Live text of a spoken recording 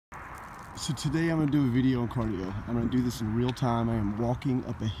So today I'm going to do a video on cardio. I'm going to do this in real time. I am walking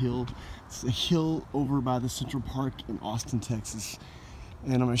up a hill. It's a hill over by the Central Park in Austin, Texas.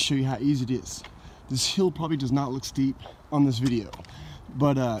 And I'm going to show you how easy it is. This hill probably does not look steep on this video,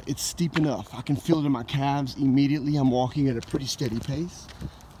 but it's steep enough. I can feel it in my calves immediately. I'm walking at a pretty steady pace.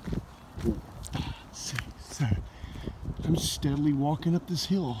 So I'm steadily walking up this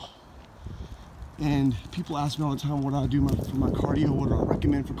hill. And people ask me all the time what I do for my cardio, what do I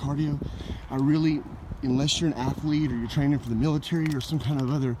recommend for cardio. I really, unless you're an athlete or you're training for the military or some kind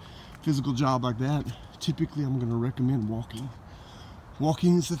of other physical job like that, typically I'm going to recommend walking.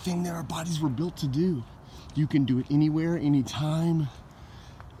 Walking is the thing that our bodies were built to do. You can do it anywhere, anytime,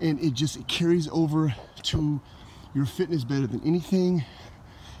 and it carries over to your fitness better than anything.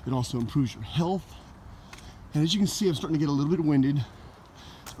 It also improves your health. And as you can see, I'm starting to get a little bit winded.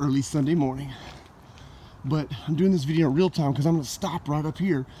 It's early Sunday morning. But I'm doing this video in real time because I'm going to stop right up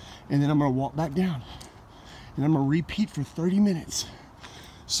here and then I'm going to walk back down. And I'm going to repeat for 30 minutes.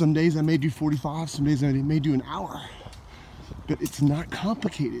 Some days I may do 45, some days I may do an hour. But it's not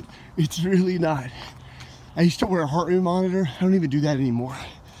complicated. It's really not. I used to wear a heart rate monitor. I don't even do that anymore.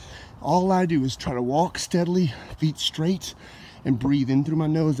 All I do is try to walk steadily, feet straight, and breathe in through my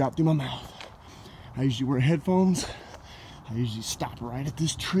nose, out through my mouth. I usually wear headphones. I usually stop right at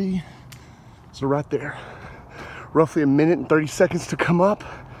this tree. So right there, roughly 1 minute and 30 seconds to come up.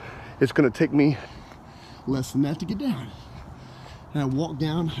 It's gonna take me less than that to get down. And I walk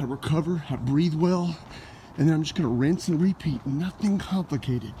down, I recover, I breathe well, and then I'm just gonna rinse and repeat. Nothing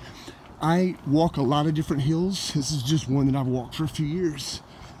complicated. I walk a lot of different hills. This is just one that I've walked for a few years.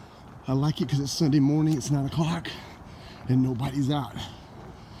 I like it because it's Sunday morning, it's 9 o'clock, and nobody's out.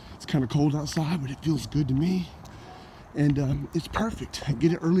 It's kind of cold outside, but it feels good to me. And it's perfect. I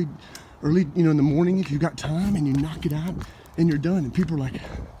get it early, you know, in the morning if you've got time, and you knock it out and you're done. And people are like,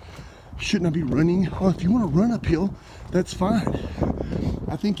 shouldn't I be running? Well, if you want to run uphill, that's fine.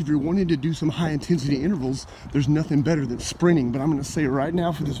 I think if you're wanting to do some high intensity intervals, there's nothing better than sprinting. But I'm going to say right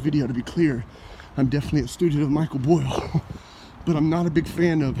now for this video, to be clear, I'm definitely a student of Michael Boyle. But I'm not a big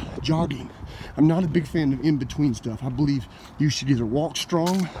fan of jogging. I'm not a big fan of in-between stuff. I believe you should either walk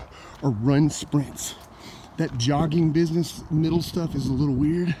strong or run sprints. That jogging business middle stuff is a little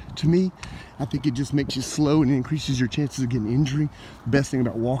weird to me. I think it just makes you slow and increases your chances of getting injury. The best thing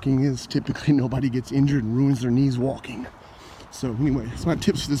about walking is typically nobody gets injured and ruins their knees walking. So anyway, that's my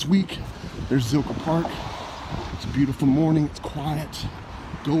tips for this week. There's Zilka Park. It's a beautiful morning, it's quiet.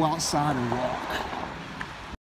 Go outside and walk.